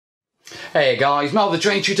Hey guys, Mal the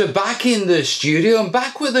Train Tutor back in the studio and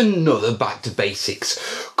back with another Back to Basics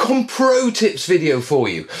Pro Tips video for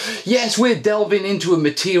you. Yes, we're delving into a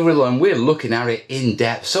material and we're looking at it in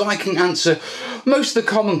depth so I can answer most of the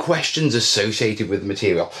common questions associated with the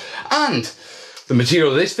material. And the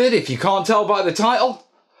material of this vid, if you can't tell by the title,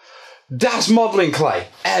 DAS modelling clay,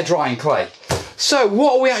 air drying clay. So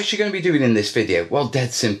what are we actually going to be doing in this video? Well,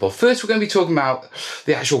 dead simple. First, we're going to be talking about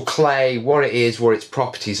the actual clay, what it is, what its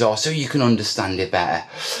properties are, so you can understand it better.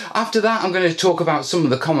 After that, I'm going to talk about some of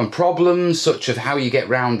the common problems, such as how you get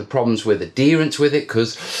around the problems with adherence with it,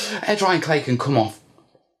 because air drying clay can come off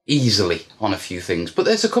easily on a few things, but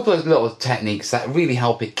there's a couple of little techniques that really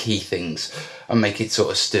help it key things and make it sort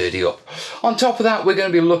of sturdy up. On top of that, we're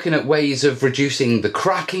going to be looking at ways of reducing the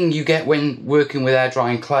cracking you get when working with air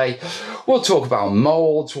drying clay. We'll talk about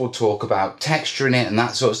molds, we'll talk about texturing it and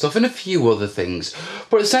that sort of stuff, and a few other things.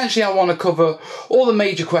 But essentially I want to cover all the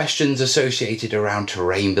major questions associated around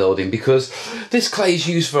terrain building, because this clay is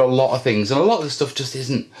used for a lot of things and a lot of the stuff just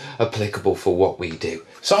isn't applicable for what we do.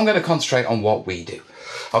 So I'm going to concentrate on what we do.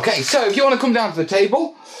 Okay, so if you want to come down to the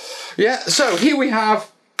table, yeah, so here we have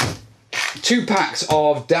 2 packs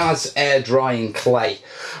of DAS air drying clay,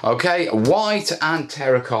 okay, white and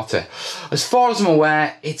terracotta. As far as I'm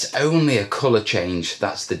aware, it's only a colour change,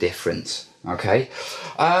 that's the difference, okay.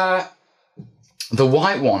 The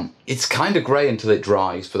white one, it's kind of grey until it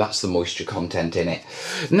dries, but that's the moisture content in it.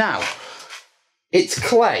 Now, it's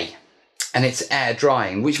clay and it's air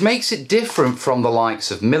drying, which makes it different from the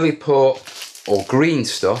likes of milliput or green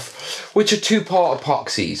stuff, which are 2-part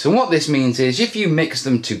epoxies. And what this means is if you mix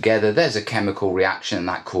them together, there's a chemical reaction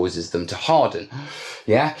that causes them to harden.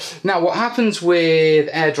 Yeah. Now what happens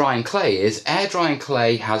with air drying clay is air drying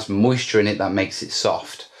clay has moisture in it that makes it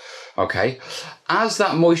soft. Okay. As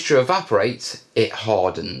that moisture evaporates, it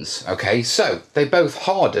hardens. Okay. So they both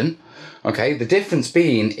harden. Okay. The difference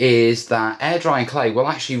being is that air drying clay will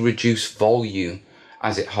actually reduce volume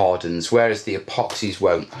as it hardens, whereas the epoxies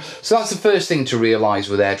won't. So that's the first thing to realise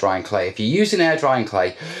with air drying clay. If you're using air drying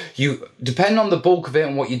clay, you depend on the bulk of it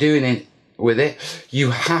and what you're doing with it, you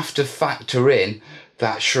have to factor in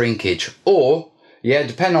that shrinkage. Or, yeah,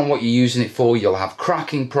 depending on what you're using it for, you'll have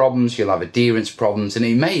cracking problems, you'll have adherence problems, and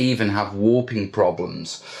it may even have warping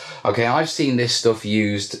problems. Okay, I've seen this stuff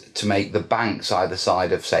used to make the banks either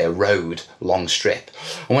side of, say, a road, long strip.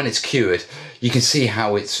 And when it's cured, you can see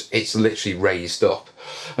how it's literally raised up.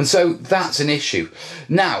 And so that's an issue.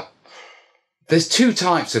 Now, there's 2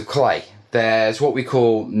 types of clay. There's what we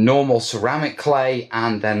call normal ceramic clay,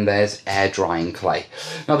 and then there's air drying clay.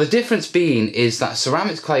 Now, the difference being is that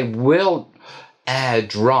ceramic clay will air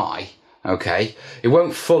dry, okay? It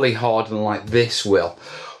won't fully harden like this will,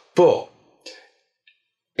 but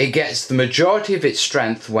it gets the majority of its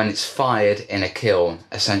strength when it's fired in a kiln,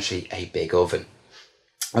 essentially a big oven.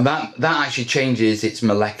 And that actually changes its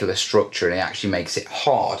molecular structure and it actually makes it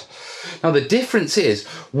hard. Now the difference is,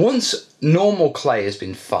 once normal clay has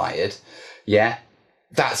been fired, yeah,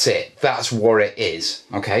 that's it. That's what it is,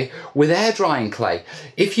 okay? With air drying clay,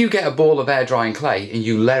 if you get a ball of air drying clay and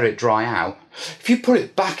you let it dry out, if you put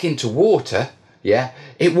it back into water, yeah,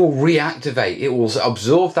 it will reactivate. It will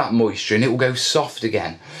absorb that moisture and it will go soft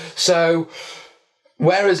again. So,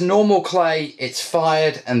 whereas normal clay, it's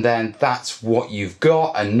fired and then that's what you've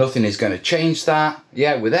got and nothing is going to change that.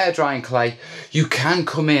 Yeah, with air drying clay, you can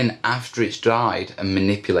come in after it's dried and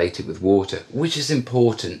manipulate it with water, which is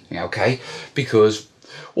important, okay? Because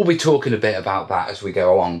we'll be talking a bit about that as we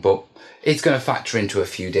go along, but it's going to factor into a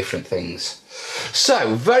few different things.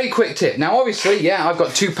 So, very quick tip. Now, obviously, yeah, I've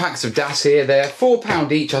got 2 packs of DAS here. They're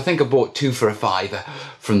 £4 each. I think I bought 2 for a £5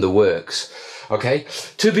 from the works. Okay,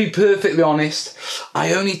 to be perfectly honest,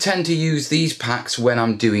 I only tend to use these packs when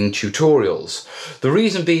I'm doing tutorials. The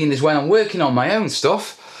reason being is when I'm working on my own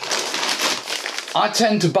stuff, I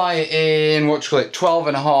tend to buy it in,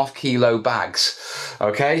 12.5 kilo bags.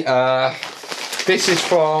 Okay, this is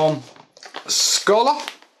from Scholar,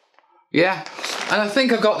 yeah, and I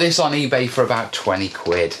think I got this on eBay for about 20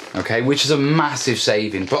 quid, okay, which is a massive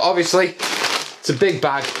saving, but obviously it's a big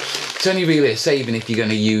bag. It's only really a saving if you're going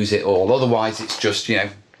to use it all. Otherwise, it's just, you know,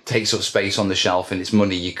 takes up space on the shelf and it's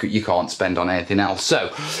money you can't spend on anything else. So,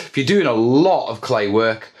 if you're doing a lot of clay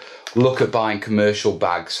work, look at buying commercial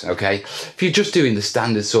bags, okay? If you're just doing the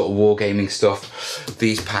standard sort of wargaming stuff,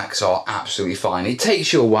 these packs are absolutely fine. It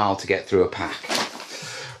takes you a while to get through a pack.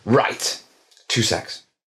 Right, 2 secs.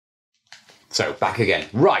 So, back again.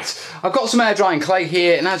 Right, I've got some air drying clay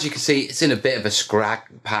here, and as you can see, it's in a bit of a scrag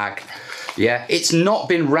pack. Yeah, it's not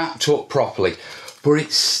been wrapped up properly, but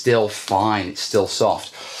it's still fine, it's still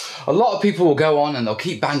soft. a lot of people will go on and they'll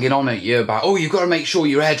keep banging on at you about, oh, you've got to make sure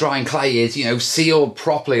your air drying clay is, you know, sealed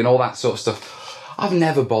properly and all that sort of stuff. I've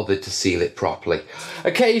never bothered to seal it properly.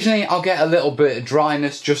 Occasionally I'll get a little bit of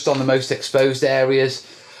dryness just on the most exposed areas.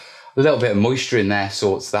 A little bit of moisture in there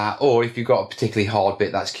sorts that, or if you've got a particularly hard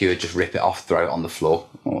bit that's cured, just rip it off, throw it on the floor,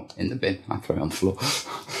 or in the bin. I throw it on the floor.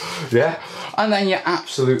 Yeah, and then you're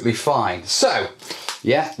absolutely fine. So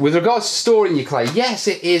yeah, with regards to storing your clay, yes,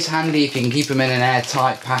 it is handy if you can keep them in an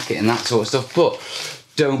airtight packet and that sort of stuff, but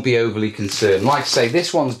don't be overly concerned. Like I say,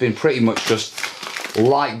 this one's been pretty much just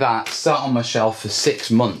like that, sat on my shelf for 6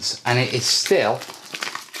 months, and it is still,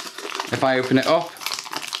 if I open it up,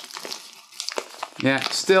 yeah,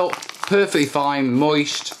 still perfectly fine,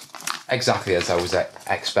 moist, exactly as I was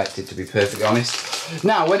expected, to be perfectly honest.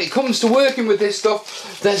 Now, when it comes to working with this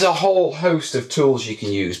stuff, there's a whole host of tools you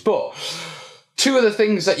can use, but 2 of the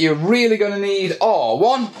things that you're really going to need are,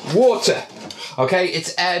 1, water. Okay,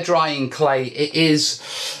 it's air drying clay. It is,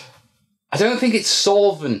 I don't think its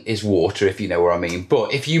solvent is water, if you know what I mean,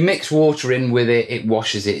 but if you mix water in with it, it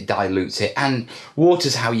washes it, dilutes it, and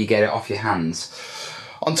water's how you get it off your hands.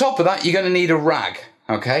 On top of that, you're going to need a rag,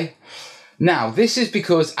 okay? Now, this is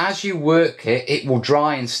because as you work it, it will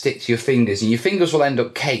dry and stick to your fingers, and your fingers will end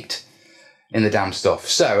up caked in the damn stuff.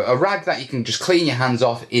 So a rag that you can just clean your hands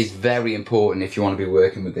off is very important if you want to be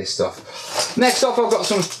working with this stuff. Next up, I've got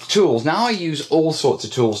some tools. Now, I use all sorts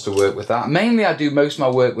of tools to work with that. Mainly, I do most of my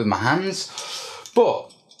work with my hands,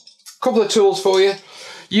 but a couple of tools for you.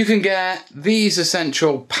 You can get these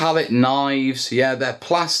essential palette knives. Yeah, they're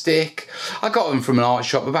plastic. I got them from an art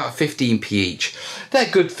shop, about 15p each. They're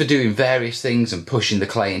good for doing various things and pushing the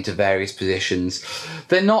clay into various positions.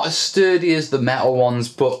 They're not as sturdy as the metal ones,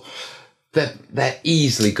 but they're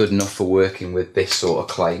easily good enough for working with this sort of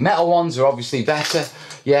clay. Metal ones are obviously better.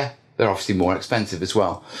 Yeah, they're obviously more expensive as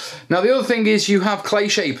well. Now, the other thing is you have clay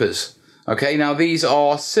shapers. Okay, now these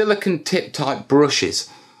are silicone tip type brushes.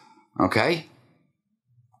 Okay.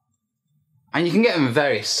 And you can get them in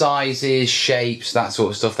various sizes, shapes, that sort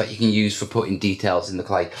of stuff that you can use for putting details in the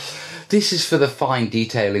clay. This is for the fine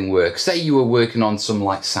detailing work. Say you were working on some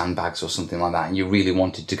like sandbags or something like that and you really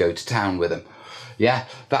wanted to go to town with them. Yeah,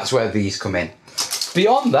 that's where these come in.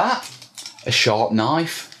 Beyond that, a sharp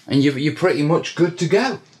knife and you're pretty much good to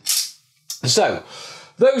go. So,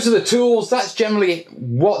 those are the tools. That's generally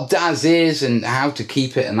what DAS is and how to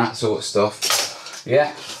keep it and that sort of stuff.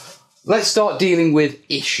 Yeah. Let's start dealing with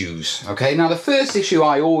issues, okay? Now, the first issue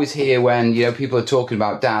I always hear when, you know, people are talking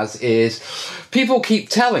about DAS is people keep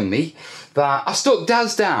telling me that I stuck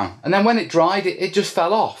DAS down and then when it dried, it just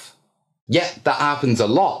fell off. Yeah, that happens a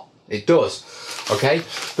lot. It does, okay?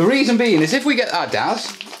 The reason being is if we get our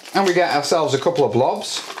DAS and we get ourselves a couple of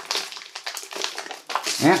blobs,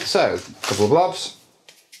 yeah, so a couple of blobs,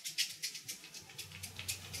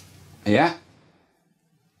 yeah,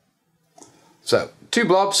 so 2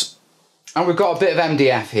 blobs, and we've got a bit of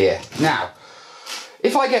MDF here. Now,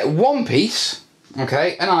 if I get 1 piece,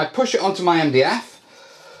 okay, and I push it onto my MDF,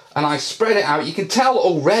 and I spread it out, you can tell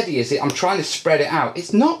already as I'm trying to spread it out,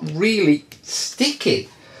 it's not really sticking.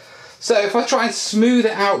 So if I try and smooth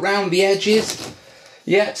it out round the edges,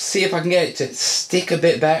 yeah, see if I can get it to stick a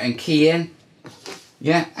bit better and key in.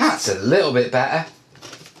 Yeah, that's a little bit better.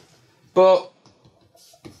 But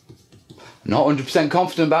not 100%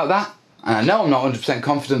 confident about that. And I know I'm not 100%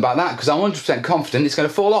 confident about that because I'm 100% confident it's going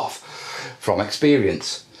to fall off from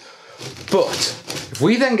experience. But if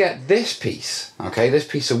we then get this piece, okay, this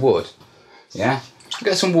piece of wood, yeah,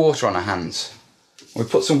 get some water on our hands. We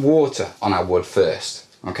put some water on our wood first,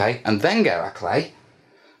 okay, and then get our clay.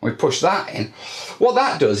 We push that in. What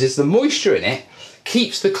that does is the moisture in it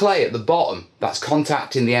keeps the clay at the bottom that's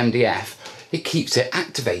contacting the MDF. It keeps it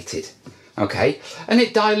activated. Okay, and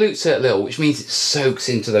it dilutes it a little, which means it soaks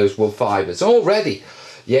into those wood fibres already.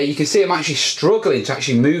 Yeah, you can see I'm actually struggling to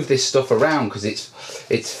actually move this stuff around because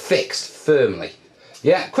it's fixed firmly.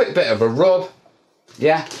 Yeah, quick bit of a rub.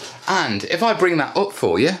 Yeah, and if I bring that up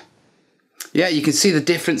for you, yeah, you can see the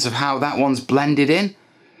difference of how that one's blended in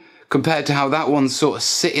compared to how that one's sort of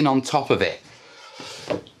sitting on top of it.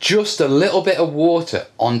 Just a little bit of water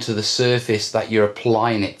onto the surface that you're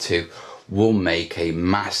applying it to will make a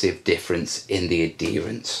massive difference in the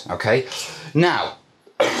adherence, okay? Now,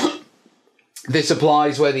 this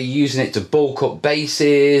applies whether you're using it to bulk up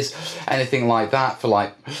bases, anything like that for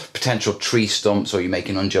like potential tree stumps or you're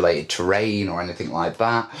making undulated terrain or anything like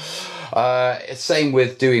that. Same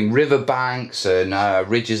with doing riverbanks and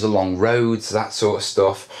ridges along roads, that sort of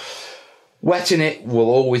stuff. Wetting it will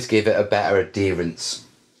always give it a better adherence.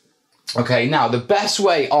 Okay, now the best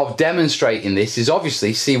way of demonstrating this is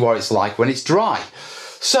obviously see what it's like when it's dry.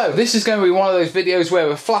 So this is going to be one of those videos where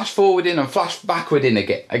we're flash forwarding and flash backward in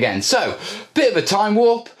again. So, bit of a time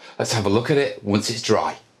warp. Let's have a look at it once it's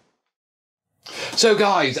dry. So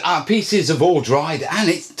guys, our pieces have all dried and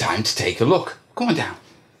it's time to take a look. Go on down.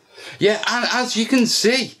 Yeah, and as you can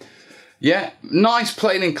see, yeah, nice,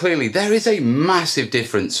 plain and clearly, there is a massive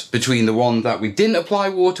difference between the one that we didn't apply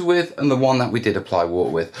water with and the one that we did apply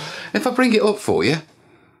water with. If I bring it up for you,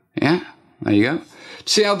 yeah, there you go.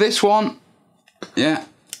 See how this one, yeah,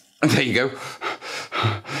 there you go.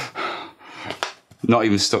 Not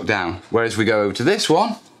even stuck down. Whereas we go over to this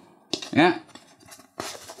one, yeah.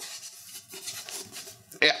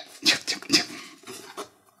 Yeah.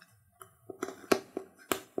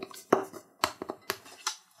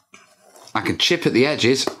 I can chip at the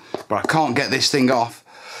edges, but I can't get this thing off.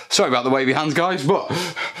 Sorry about the wavy hands, guys, but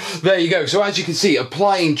there you go. So as you can see,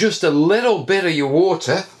 applying just a little bit of your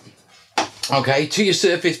water, okay, to your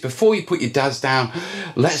surface before you put your DAS down,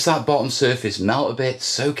 lets that bottom surface melt a bit,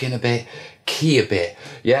 soak in a bit, key a bit,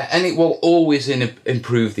 yeah, and it will always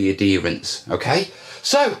improve the adherence, okay?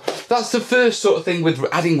 So that's the first sort of thing with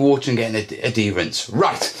adding water and getting adherence.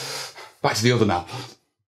 Right, back to the other now.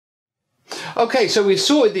 Okay, so we've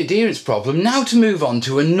sorted the adherence problem. Now to move on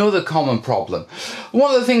to another common problem.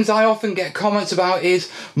 One of the things I often get comments about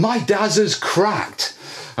is, my DAS has cracked.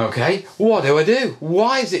 Okay, what do I do?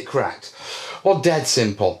 Why is it cracked? Well, dead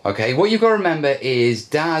simple, okay? What you've got to remember is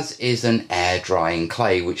DAS is an air drying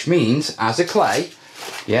clay, which means as a clay,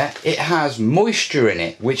 yeah, it has moisture in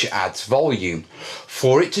it, which adds volume.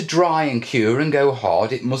 For it to dry and cure and go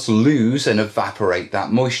hard, it must lose and evaporate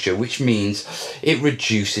that moisture, which means it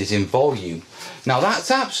reduces in volume. Now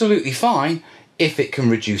that's absolutely fine if it can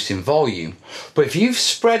reduce in volume. But if you've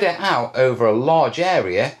spread it out over a large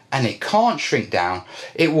area and it can't shrink down,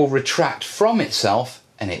 it will retract from itself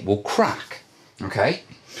and it will crack, okay?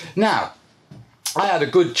 Now, I had a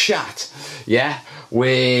good chat, yeah,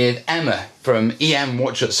 with Emma from EM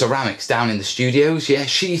Watch at Ceramics down in the studios. Yeah,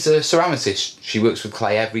 she's a ceramicist. She works with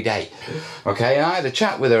clay every day. Okay, and I had a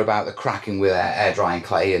chat with her about the cracking with air drying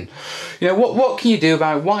clay and, you know, what can you do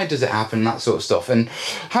about it? Why does it happen? That sort of stuff. And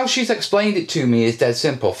how she's explained it to me is dead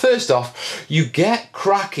simple. First off, you get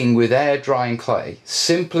cracking with air drying clay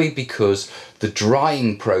simply because the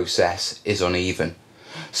drying process is uneven.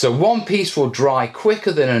 So one piece will dry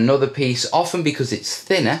quicker than another piece, often because it's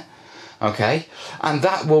thinner, okay, and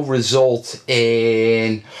that will result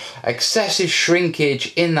in excessive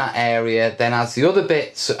shrinkage in that area, then as the other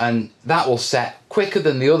bits, and that will set quicker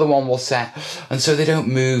than the other one will set, and so they don't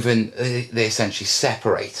move and they essentially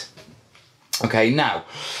separate. Okay, now,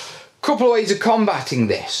 a couple of ways of combating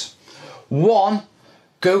this. One,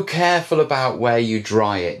 go careful about where you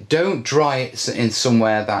dry it. Don't dry it in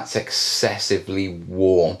somewhere that's excessively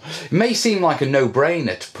warm. It may seem like a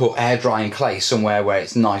no-brainer to put air drying clay somewhere where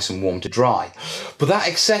it's nice and warm to dry, but that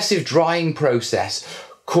excessive drying process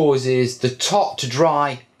causes the top to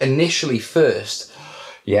dry initially first,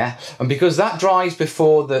 yeah? And because that dries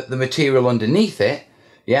before the material underneath it,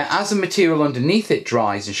 yeah, as the material underneath it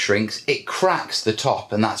dries and shrinks, it cracks the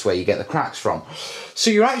top, and that's where you get the cracks from.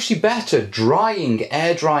 So you're actually better drying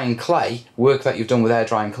air drying clay, work that you've done with air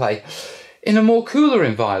drying clay, in a more cooler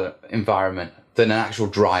environment than an actual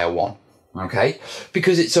drier one, okay?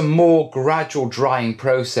 Because it's a more gradual drying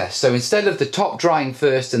process. So instead of the top drying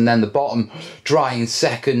first and then the bottom drying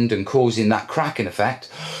second and causing that cracking effect,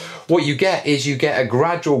 what you get is you get a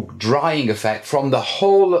gradual drying effect from the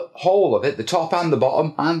whole of it, the top and the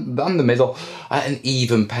bottom and the middle, at an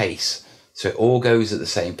even pace. So it all goes at the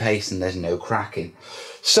same pace and there's no cracking.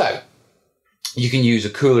 So you can use a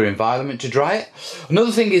cooler environment to dry it.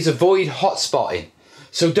 Another thing is avoid hot spotting.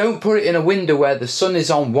 So don't put it in a window where the sun is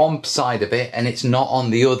on one side of it and it's not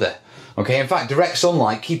on the other. Okay, in fact, direct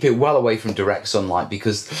sunlight, keep it well away from direct sunlight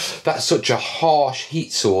because that's such a harsh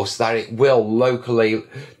heat source that it will locally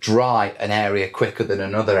dry an area quicker than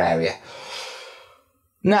another area.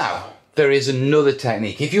 Now, there is another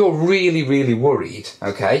technique. If you're really, really worried,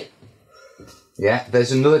 okay, yeah,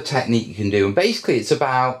 there's another technique you can do. And basically it's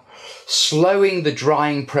about slowing the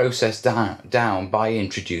drying process down by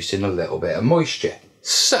introducing a little bit of moisture.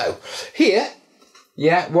 So, here,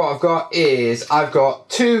 yeah, what I've got is, I've got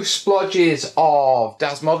 2 splodges of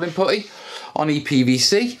DAS modelling putty on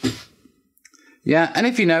EPVC. Yeah, and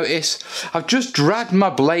if you notice, I've just dragged my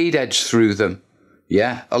blade edge through them.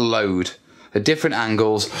 Yeah, a load at different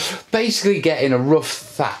angles, basically getting a rough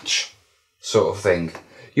thatch sort of thing.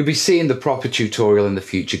 You'll be seeing the proper tutorial in the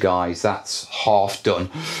future, guys. That's half done.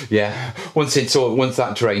 Yeah, once that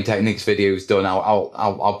Terrainiacs video is done,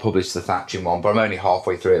 I'll publish the thatching one. But I'm only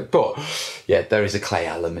halfway through it. But yeah, there is a clay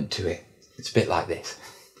element to it. It's a bit like this.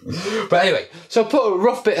 But anyway, so I put a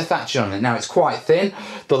rough bit of thatching on it. Now it's quite thin.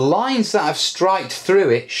 The lines that I've striped through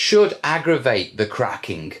it should aggravate the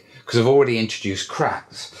cracking because I've already introduced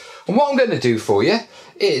cracks. And what I'm going to do for you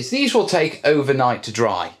is these will take overnight to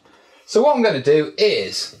dry. So what I'm going to do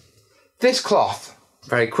is this cloth,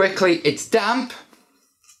 very quickly, it's damp.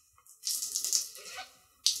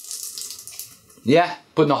 Yeah,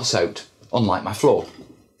 but not soaked, unlike my floor.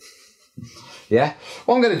 Yeah,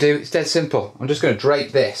 what I'm going to do, it's dead simple. I'm just going to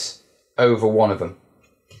drape this over one of them.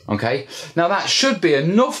 Okay, now that should be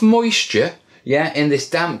enough moisture, yeah, in this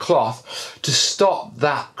damp cloth to stop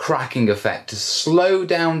that cracking effect, to slow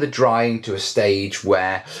down the drying to a stage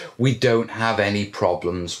where we don't have any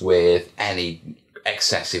problems with any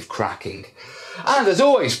excessive cracking. And as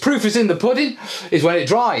always, proof is in the pudding is when it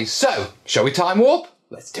dries. So, shall we time warp?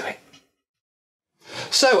 Let's do it.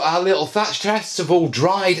 So our little thatch tests have all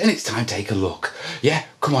dried and it's time to take a look. Yeah,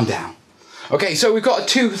 come on down. Okay, so we've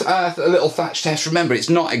got a little thatch test. Remember, it's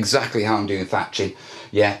not exactly how I'm doing thatching.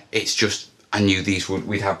 Yeah, it's just, I knew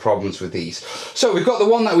we'd have problems with these. So we've got the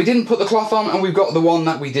one that we didn't put the cloth on and we've got the one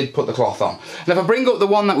that we did put the cloth on. And if I bring up the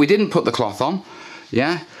one that we didn't put the cloth on,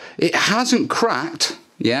 yeah, it hasn't cracked,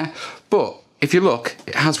 yeah, but if you look,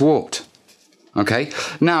 it has warped. Okay,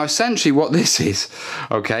 now essentially what this is,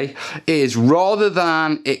 okay, is rather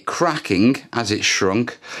than it cracking as it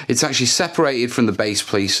shrunk, it's actually separated from the base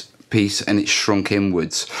piece and it's shrunk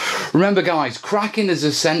inwards. Remember guys, cracking is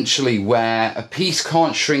essentially where a piece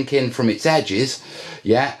can't shrink in from its edges,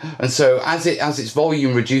 yeah, and so as its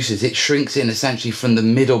volume reduces, it shrinks in essentially from the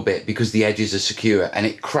middle bit because the edges are secure and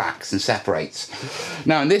it cracks and separates.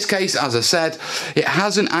 Now in this case, as I said, it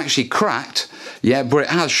hasn't actually cracked, yeah, but it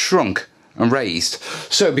has shrunk and raised.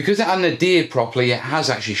 So because it hadn't adhered properly, it has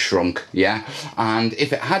actually shrunk, yeah, and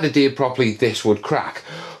if it had adhered properly, this would crack.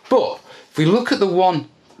 But if we look at the one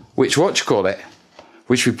which we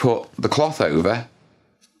put the cloth over,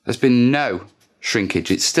 there's been no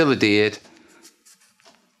shrinkage. It's still adhered,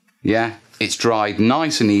 yeah, it's dried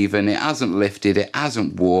nice and even, it hasn't lifted, it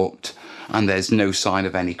hasn't warped, and there's no sign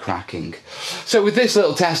of any cracking. So with this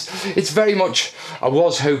little test, it's very much, I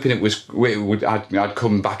was hoping I'd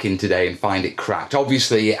come back in today and find it cracked.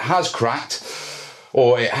 Obviously it has cracked,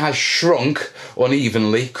 or it has shrunk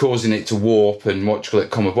unevenly, causing it to warp and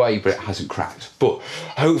come away, but it hasn't cracked. But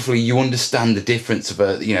hopefully you understand the difference of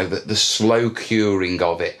the slow curing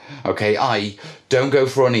of it. Okay, don't go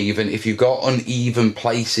for uneven. If you've got uneven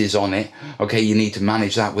places on it, okay, you need to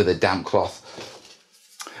manage that with a damp cloth.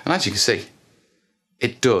 And as you can see,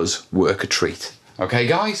 it does work a treat. Okay,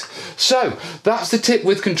 guys? So, that's the tip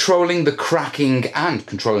with controlling the cracking and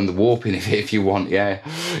controlling the warping if you want, yeah.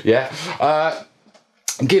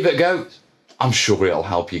 Give it a go. I'm sure it'll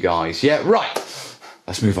help you guys. Yeah, right.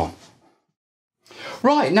 Let's move on.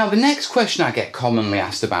 Right, now the next question I get commonly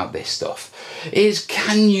asked about this stuff is,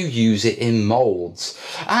 can you use it in moulds?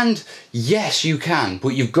 And yes, you can, but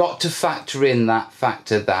you've got to factor in that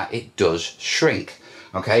factor that it does shrink.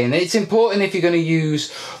 Okay, and it's important if you're going to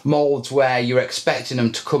use moulds where you're expecting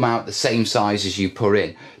them to come out the same size as you put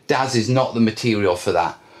in. DAS is not the material for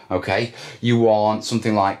that. Okay, you want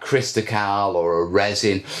something like Cristacal or a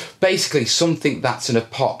resin, basically something that's an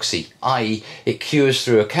epoxy, i.e. it cures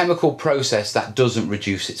through a chemical process that doesn't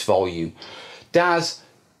reduce its volume. DAS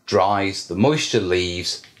dries, the moisture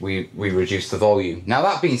leaves, we reduce the volume. Now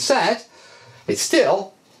that being said, it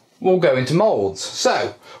still will go into moulds.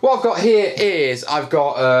 So what I've got here is I've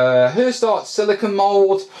got a Herstart silicone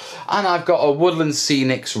mould and I've got a Woodland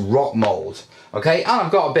Scenics rock mould. Okay, and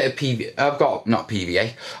I've got a bit of I've got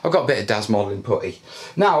a bit of DAS modelling putty.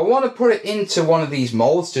 Now I want to put it into one of these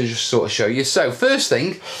moulds to just sort of show you. So first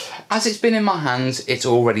thing, as it's been in my hands, it's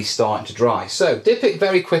already starting to dry. So dip it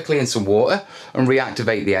very quickly in some water and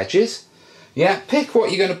reactivate the edges. Yeah, pick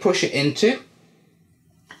what you're going to push it into.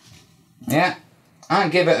 Yeah,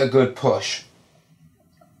 and give it a good push.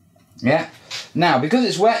 Yeah, now because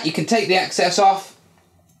it's wet, you can take the excess off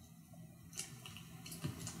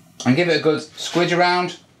and give it a good squidge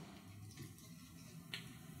around.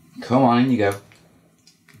 Come on, in you go.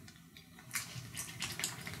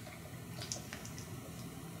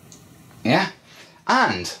 Yeah,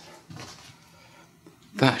 and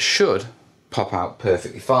that should pop out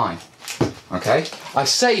perfectly fine. Okay, I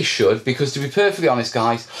say should because, to be perfectly honest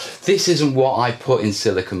guys, this isn't what I put in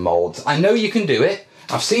silicone moulds. I know you can do it,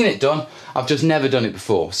 I've seen it done, I've just never done it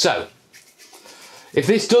before. So if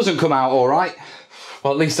this doesn't come out all right,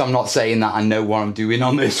 well, at least I'm not saying that I know what I'm doing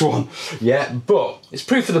on this one. Yeah, but it's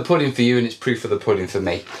proof of the pudding for you and it's proof of the pudding for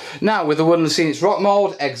me. Now, with the Woodland Scenics rock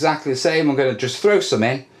mould, exactly the same. I'm going to just throw some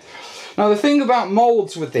in. Now, the thing about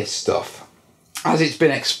moulds with this stuff, as it's been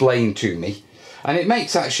explained to me, And it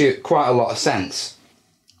makes actually quite a lot of sense.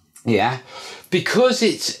 Yeah, because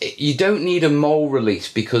you don't need a mold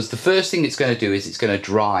release, because the first thing it's going to do is it's going to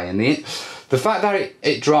dry, and the fact that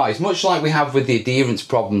it dries, much like we have with the adherence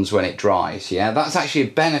problems when it dries, yeah, that's actually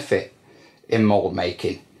a benefit in mold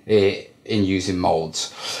making, in using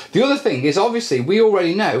molds. The other thing is, obviously, we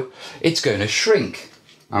already know it's going to shrink,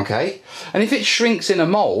 okay? And if it shrinks in a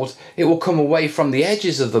mold, it will come away from the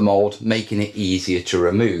edges of the mold, making it easier to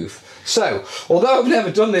remove. So, although I've never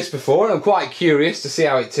done this before and I'm quite curious to see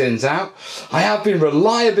how it turns out, I have been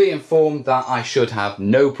reliably informed that I should have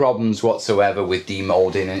no problems whatsoever with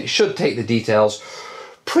demolding, and it should take the details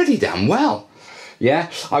pretty damn well. Yeah,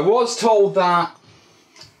 I was told that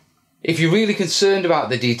if you're really concerned about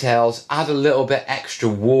the details, add a little bit extra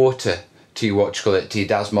water to your to your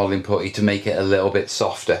DAS modelling putty to make it a little bit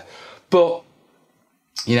softer. But,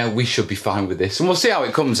 you know, we should be fine with this, and we'll see how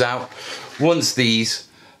it comes out once these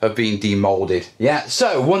have been demolded. Yeah,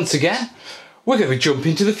 so once again, we're going to jump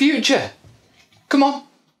into the future. Come on.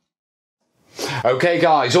 Okay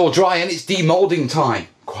guys, all dry and it's demolding time.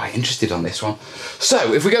 Quite interested on this one.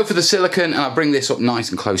 So if we go for the silicone, and I'll bring this up nice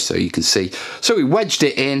and close so you can see. So we wedged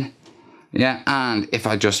it in, yeah, and if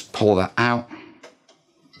I just pull that out,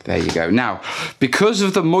 there you go. Now, because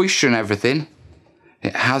of the moisture and everything,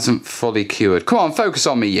 it hasn't fully cured. Come on, focus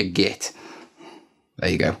on me, you git. There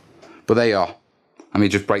you go. But there you are. Let me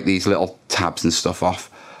just break these little tabs and stuff off.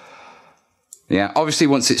 Yeah, obviously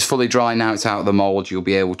once it's fully dry, now it's out of the mould, you'll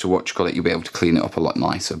be able to, you'll be able to clean it up a lot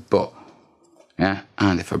nicer. But, yeah,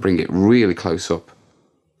 and if I bring it really close up,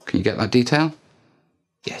 can you get that detail?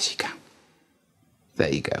 Yes, you can.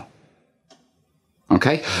 There you go.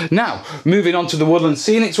 Okay, now, moving on to the Woodland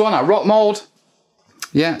Scenics one, our rock mould.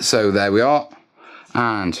 Yeah, so there we are.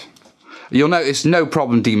 And you'll notice no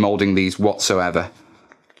problem demoulding these whatsoever.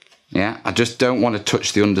 Yeah, I just don't want to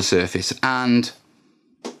touch the undersurface, and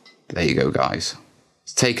there you go, guys.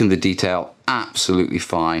 It's taken the detail absolutely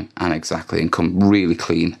fine and exactly, and come really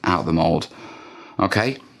clean out of the mould.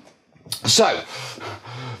 Okay, so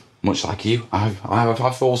much like you,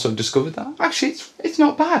 I've also discovered that actually it's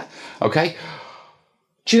not bad. Okay,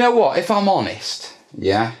 do you know what? If I'm honest,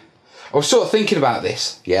 yeah, I was sort of thinking about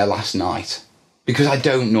this, yeah, last night. Because I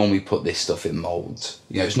don't normally put this stuff in moulds.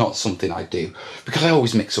 You know, it's not something I do. Because I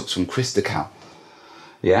always mix up some Cristacal.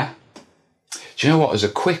 Yeah? Do you know what? As a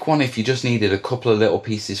quick one, if you just needed a couple of little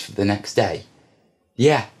pieces for the next day.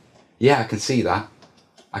 Yeah. Yeah, I can see that.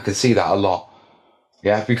 I can see that a lot.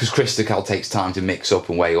 Yeah, because Cristacal takes time to mix up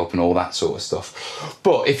and weigh up and all that sort of stuff.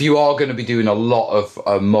 But if you are going to be doing a lot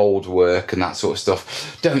of mould work and that sort of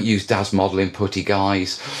stuff, don't use DAS modelling putty,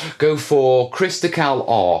 guys. Go for Cristacal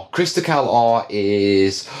R. Cristacal R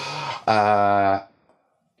is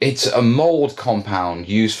it's a mould compound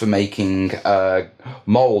used for making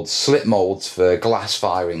molds, slip molds for glass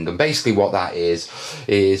firing. And basically what that is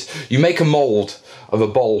you make a mould of a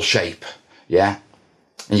bowl shape, yeah?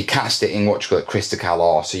 And you cast it in what you call Cristacal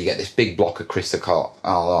R, so you get this big block of Cristacal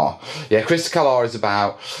R. Yeah, Cristacal R is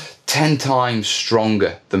about 10 times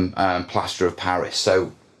stronger than plaster of Paris,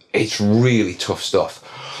 so it's really tough stuff.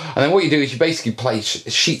 And then what you do is you basically place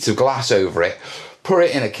sheets of glass over it, put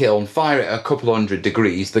it in a kiln, fire it at a couple hundred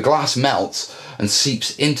degrees, the glass melts and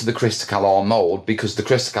seeps into the Cristacal R mould, because the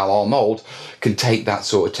Cristacal R mould can take that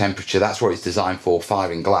sort of temperature. That's what it's designed for,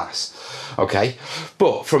 firing glass. Okay,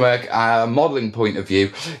 but from a modelling point of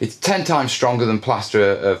view, it's 10 times stronger than plaster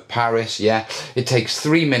of Paris. Yeah, it takes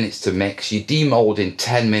 3 minutes to mix. You demould in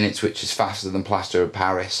 10 minutes, which is faster than plaster of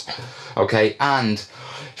Paris. Okay, and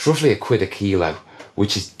it's roughly £1 a kilo,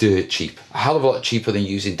 which is dirt cheap, a hell of a lot cheaper than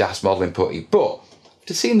using DAS modelling putty. But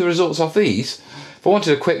to see the results of these, if I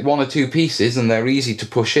wanted a quick 1 or 2 pieces and they're easy to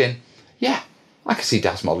push in, yeah, I can see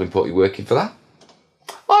DAS modelling putty working for that.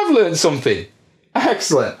 I've learned something.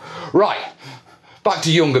 Excellent. Right, back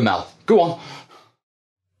to younger Mel. Go on.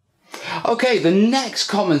 Okay, the next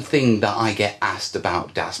common thing that I get asked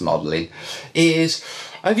about DAS modelling is,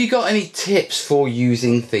 have you got any tips for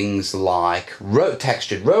using things like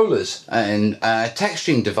textured rollers and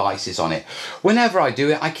texturing devices on it? Whenever I do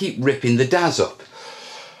it, I keep ripping the DAS up.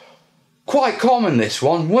 Quite common, this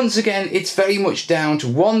one. Once again, it's very much down to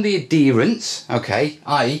the adherence, okay,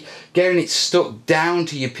 i.e. getting it stuck down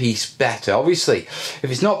to your piece better. Obviously, if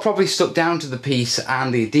it's not properly stuck down to the piece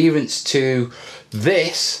and the adherence to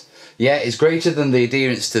this, yeah, is greater than the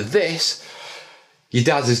adherence to this, your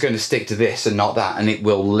DAS is going to stick to this and not that, and it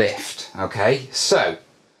will lift, okay? So,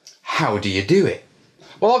 how do you do it?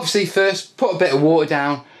 Well, obviously, first, put a bit of water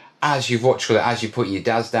down as you put your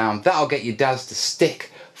DAS down. That'll get your DAS to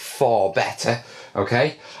stick far better,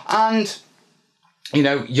 okay? And you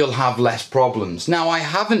know, you'll have less problems. Now, I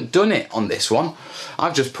haven't done it on this one.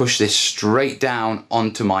 I've just pushed this straight down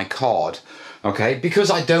onto my card, okay, because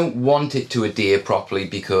I don't want it to adhere properly,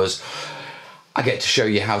 because I get to show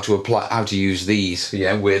you how to use these,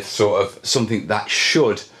 yeah, with sort of something that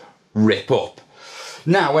should rip up.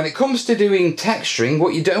 Now, when it comes to doing texturing,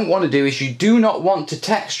 what you don't want to do is you do not want to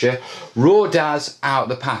texture raw DAS out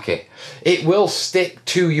the packet. It will stick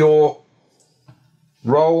to your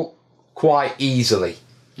roll quite easily,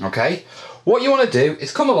 okay? What you want to do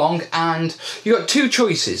is come along, and you've got two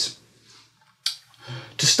choices.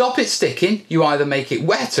 To stop it sticking, you either make it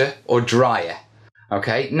wetter or drier,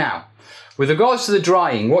 okay? Now, with regards to the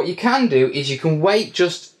drying, what you can do is you can wait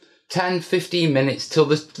just 10-15 minutes till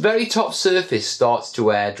the very top surface starts to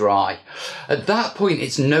air dry. At that point,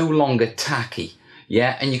 it's no longer tacky,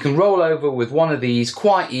 yeah? And you can roll over with one of these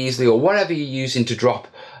quite easily, or whatever you're using to drop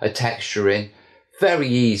a texture in. Very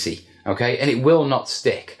easy, okay? And it will not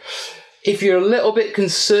stick. If you're a little bit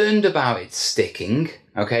concerned about it sticking,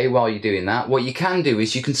 okay, while you're doing that, what you can do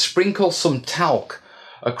is you can sprinkle some talc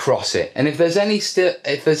across it, and if there's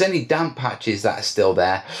any damp patches that are still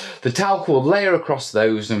there, the talc will layer across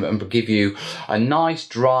those and give you a nice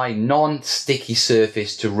dry non-sticky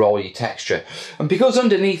surface to roll your texture. And because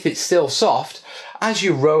underneath it's still soft, as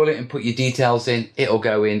you roll it and put your details in, it'll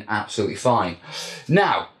go in absolutely fine.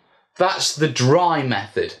 Now, that's the dry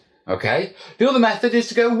method, okay? The other method is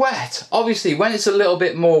to go wet. Obviously, when it's a little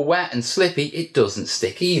bit more wet and slippy, it doesn't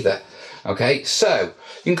stick either, okay? So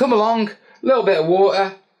you can come along, a little bit of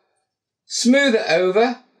water, smooth it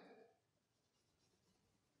over,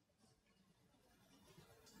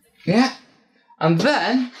 yeah, and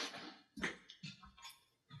then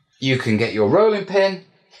you can get your rolling pin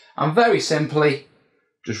and very simply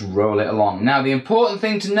just roll it along. Now, the important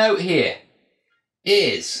thing to note here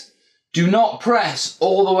is do not press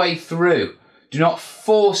all the way through. Do not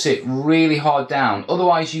force it really hard down,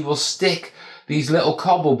 otherwise you will stick these little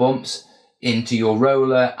cobble bumps into your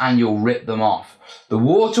roller and you'll rip them off. The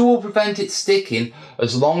water will prevent it sticking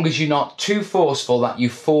as long as you're not too forceful that you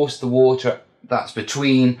force the water that's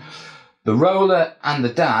between the roller and the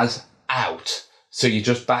DAS out. So you're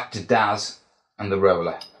just back to DAS and the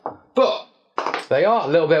roller. But they are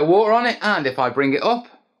a little bit of water on it, and if I bring it up,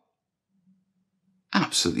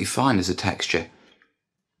 absolutely fine as a texture.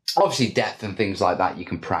 Obviously depth and things like that you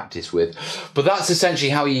can practice with, but that's essentially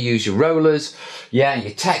how you use your rollers, yeah,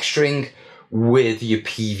 your texturing with your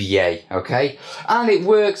PVA, okay? And it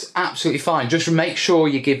works absolutely fine. Just make sure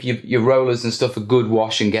you give your rollers and stuff a good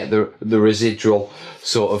wash and get the residual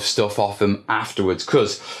sort of stuff off them afterwards,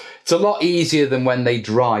 because it's a lot easier than when they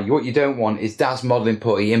dry. What you don't want is DAS modelling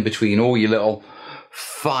putty in between all your little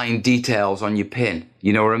fine details on your pin,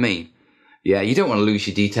 you know what I mean? Yeah, you don't want to lose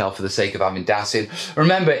your detail for the sake of having DAS in.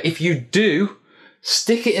 Remember, if you do,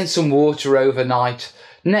 stick it in some water overnight.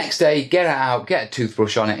 Next day, get it out, get a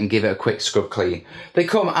toothbrush on it and give it a quick scrub clean. They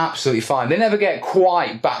come absolutely fine. They never get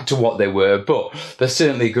quite back to what they were, but they're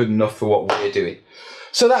certainly good enough for what we're doing.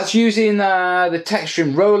 So that's using the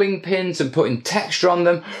texturing rolling pins and putting texture on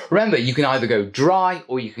them. Remember, you can either go dry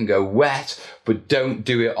or you can go wet, but don't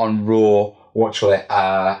do it on raw,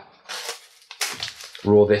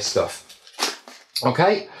 raw this stuff.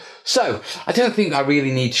 Okay, so I don't think I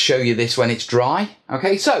really need to show you this when it's dry.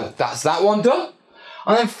 Okay, so that's that one done.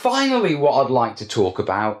 And then finally, what I'd like to talk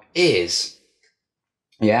about is,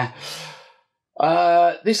 yeah,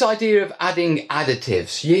 this idea of adding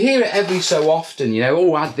additives. You hear it every so often, you know,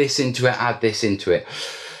 oh, add this into it, add this into it.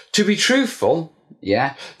 To be truthful,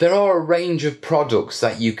 yeah, there are a range of products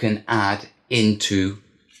that you can add into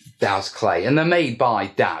DAS clay, and they're made by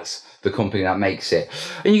DAS, the company that makes it.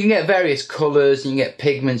 And you can get various colours, and you can get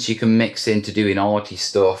pigments you can mix into doing arty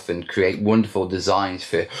stuff and create wonderful designs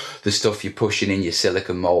for the stuff you're pushing in your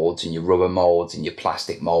silicone moulds and your rubber moulds and your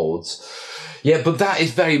plastic moulds. Yeah, but that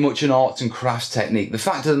is very much an arts and crafts technique. The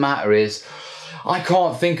fact of the matter is, I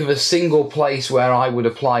can't think of a single place where I would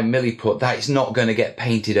apply milliput that it's not going to get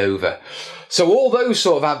painted over. So all those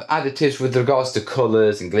sort of additives with regards to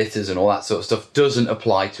colours and glitters and all that sort of stuff doesn't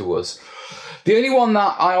apply to us. The only one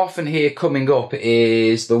that I often hear coming up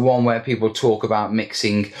is the one where people talk about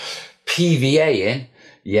mixing PVA in,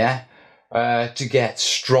 yeah, to get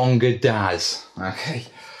stronger DAS, okay.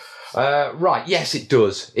 Right, yes, it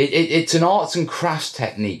does. It's an arts and crafts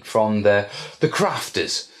technique from the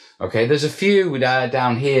crafters, okay. There's a few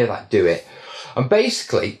down here that do it. And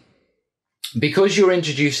basically, because you're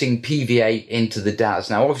introducing PVA into the DAS,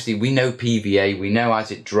 now obviously we know PVA, we know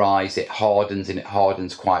as it dries, it hardens, and it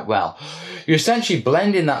hardens quite well. You're essentially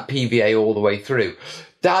blending that PVA all the way through.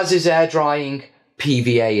 DAS is air drying,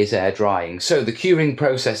 PVA is air drying. So the curing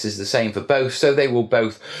process is the same for both. So they will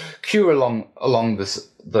both cure along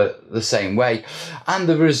the same way. And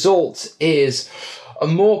the result is a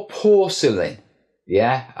more porcelain,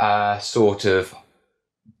 sort of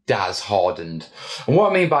DAS hardened. And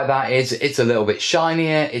what I mean by that is it's a little bit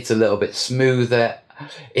shinier, it's a little bit smoother,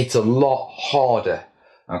 it's a lot harder,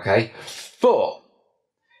 okay? But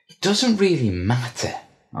it doesn't really matter,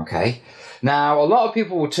 okay? Now, a lot of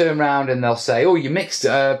people will turn around and they'll say, oh, you mixed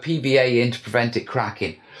PVA in to prevent it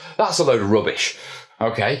cracking. That's a load of rubbish,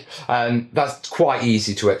 okay? And that's quite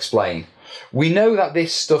easy to explain. We know that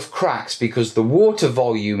this stuff cracks because the water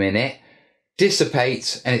volume in it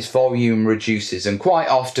dissipates and its volume reduces, and quite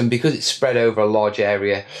often, because it's spread over a large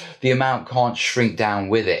area, the amount can't shrink down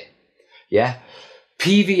with it.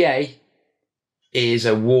 PVA is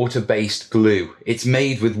a water-based glue. It's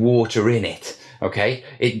made with water in it, okay?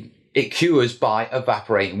 It cures by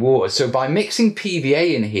evaporating water. So by mixing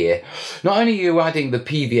PVA in here, not only are you adding the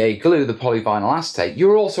PVA glue, the polyvinyl acetate,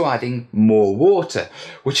 you're also adding more water,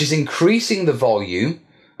 which is increasing the volume,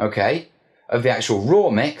 okay, of the actual raw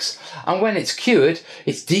mix, and when it's cured,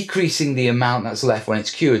 it's decreasing the amount that's left when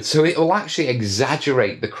it's cured. So it will actually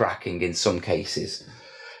exaggerate the cracking in some cases.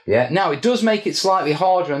 Now it does make it slightly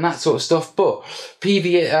harder and that sort of stuff, but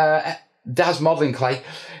PVA, DAS modelling clay,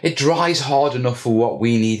 it dries hard enough for what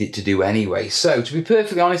we need it to do anyway. So to be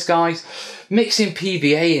perfectly honest, guys, mixing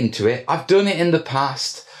PVA into it, I've done it in the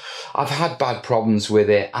past. I've had bad problems with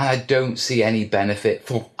it and I don't see any benefit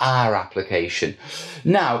for our application.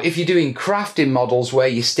 Now, if you're doing crafting models where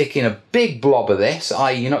you're sticking a big blob of this,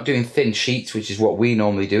 i.e. you're not doing thin sheets, which is what we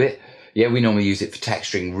normally do it. We normally use it for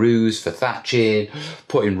texturing roofs, for thatching,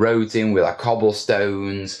 putting roads in with our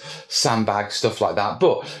cobblestones, sandbags, stuff like that.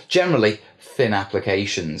 But generally, thin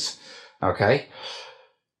applications, okay?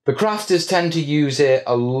 The crafters tend to use it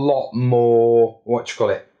a lot more,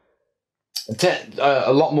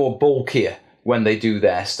 a lot more bulkier when they do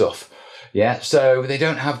their stuff. So they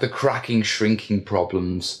don't have the cracking, shrinking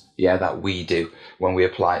problems, that we do when we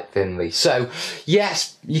apply it thinly. So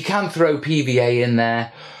yes, you can throw PVA in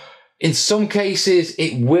there. In some cases,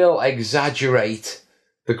 it will exaggerate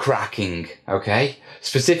the cracking, okay?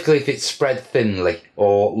 Specifically if it's spread thinly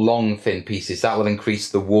or long thin pieces, that will increase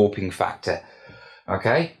the warping factor,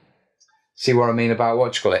 okay? See what I mean about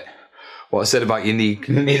what I said about you need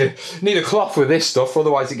a cloth with this stuff,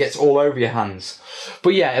 otherwise it gets all over your hands.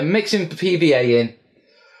 But and mixing PVA in,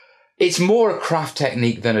 it's more a craft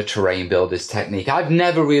technique than a terrain builder's technique. I've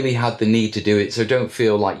never really had the need to do it, so don't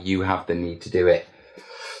feel like you have the need to do it.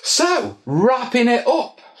 So, wrapping it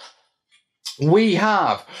up, we've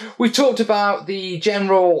talked about the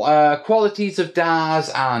general qualities of DAS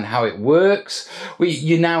and how it works.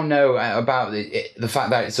 You now know about the fact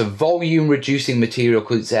that it's a volume reducing material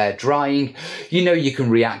because it's air drying. You know you can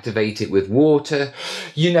reactivate it with water.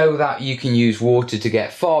 You know that you can use water to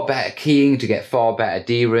get far better keying, to get far better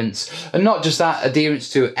adherence. And not just that, adherence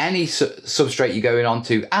to any substrate you're going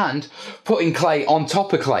onto, and putting clay on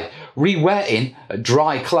top of clay. Re-wetting a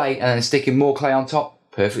dry clay and then sticking more clay on top,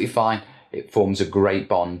 perfectly fine. It forms a great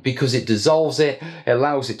bond because it dissolves it, it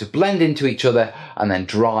allows it to blend into each other and then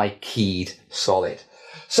dry, keyed, solid.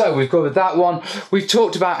 So we've covered that one. We've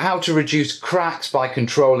talked about how to reduce cracks by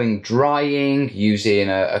controlling drying, using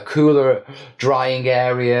a cooler drying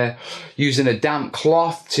area, using a damp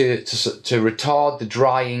cloth to retard the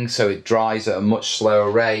drying so it dries at a much slower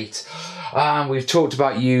rate. And we've talked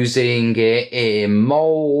about using it in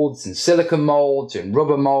molds, in silicone molds, in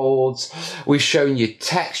rubber molds. We've shown you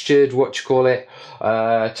textured,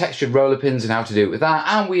 textured roller pins and how to do it with that.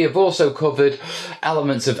 And we have also covered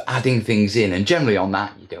elements of adding things in. And generally on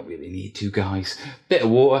that, you don't really need to, guys. Bit of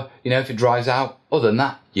water, if it dries out. Other than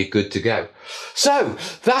that, you're good to go. So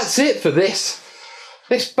that's it for this.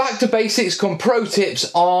 This back to basics come pro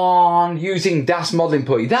tips on using DAS modelling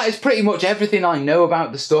putty. That is pretty much everything I know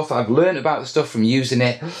about the stuff. I've learned about the stuff from using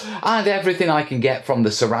it, and everything I can get from the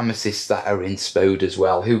ceramicists that are in Spode as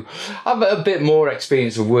well, who have a bit more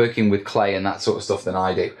experience of working with clay and that sort of stuff than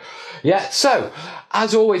I do. So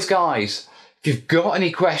as always, guys, if you've got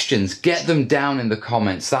any questions, get them down in the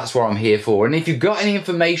comments. That's what I'm here for. And if you've got any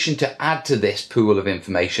information to add to this pool of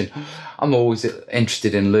information, I'm always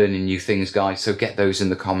interested in learning new things, guys. So get those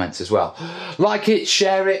in the comments as well. Like it,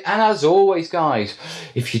 share it. And as always, guys,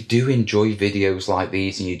 if you do enjoy videos like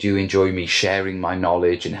these and you do enjoy me sharing my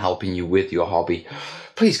knowledge and helping you with your hobby,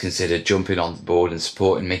 please consider jumping on board and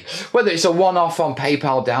supporting me. Whether it's a one-off on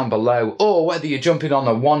PayPal down below, or whether you're jumping on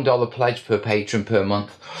a $1 pledge per patron per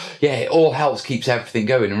month. It all helps, keeps everything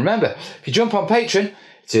going. And remember, if you jump on Patreon,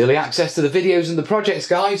 it's early access to the videos and the projects,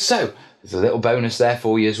 guys. So There's a little bonus there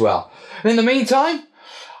for you as well. And in the meantime,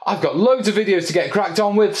 I've got loads of videos to get cracked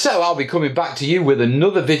on with, so I'll be coming back to you with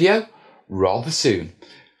another video rather soon.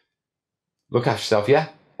 Look after yourself, yeah?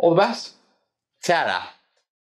 All the best. Ta-da.